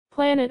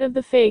planet of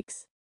the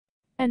fakes.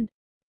 And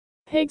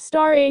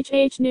Pigstar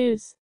HH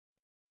News.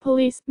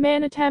 Police,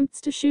 man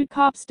attempts to shoot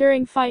cops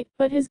during fight,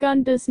 but his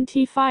gun doesn't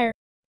fire.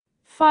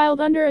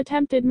 Filed under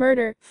attempted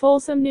murder,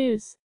 Folsom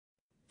News.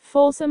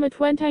 Folsom, a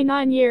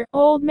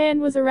 29-year-old man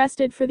was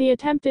arrested for the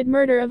attempted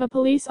murder of a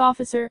police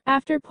officer,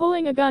 after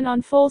pulling a gun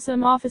on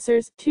Folsom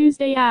officers,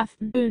 Tuesday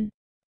afternoon.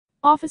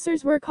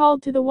 Officers were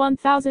called to the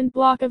 1000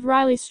 block of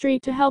Riley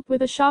Street to help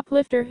with a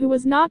shoplifter who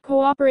was not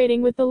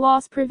cooperating with the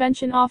loss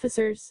prevention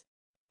officers.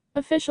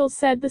 Officials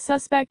said the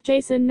suspect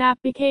Jason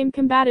Knapp became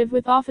combative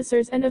with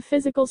officers and a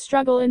physical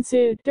struggle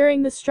ensued.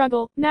 During the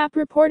struggle, Knapp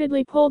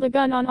reportedly pulled a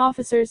gun on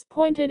officers,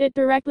 pointed it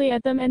directly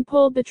at them and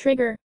pulled the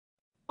trigger.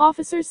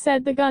 Officers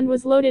said the gun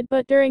was loaded,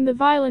 but during the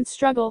violent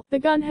struggle, the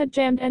gun had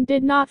jammed and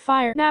did not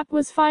fire. Knapp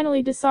was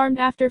finally disarmed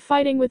after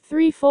fighting with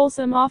 3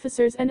 Folsom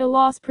officers and a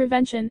loss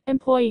prevention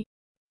employee.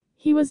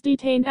 He was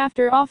detained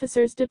after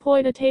officers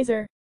deployed a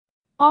taser.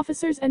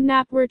 Officers and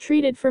Knapp were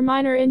treated for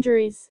minor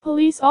injuries.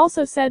 Police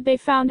also said they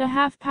found a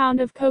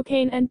half-pound of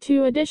cocaine and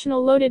 2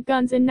 additional loaded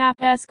guns in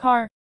Knapp's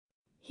car.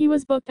 He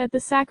was booked at the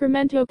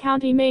Sacramento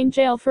County Main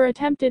Jail for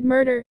attempted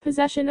murder,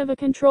 possession of a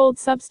controlled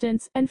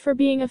substance, and for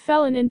being a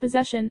felon in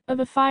possession of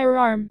a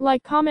firearm.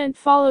 Like, comment,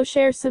 follow,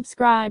 share,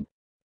 subscribe.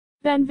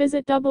 Then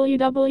visit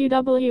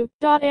www.amr.com.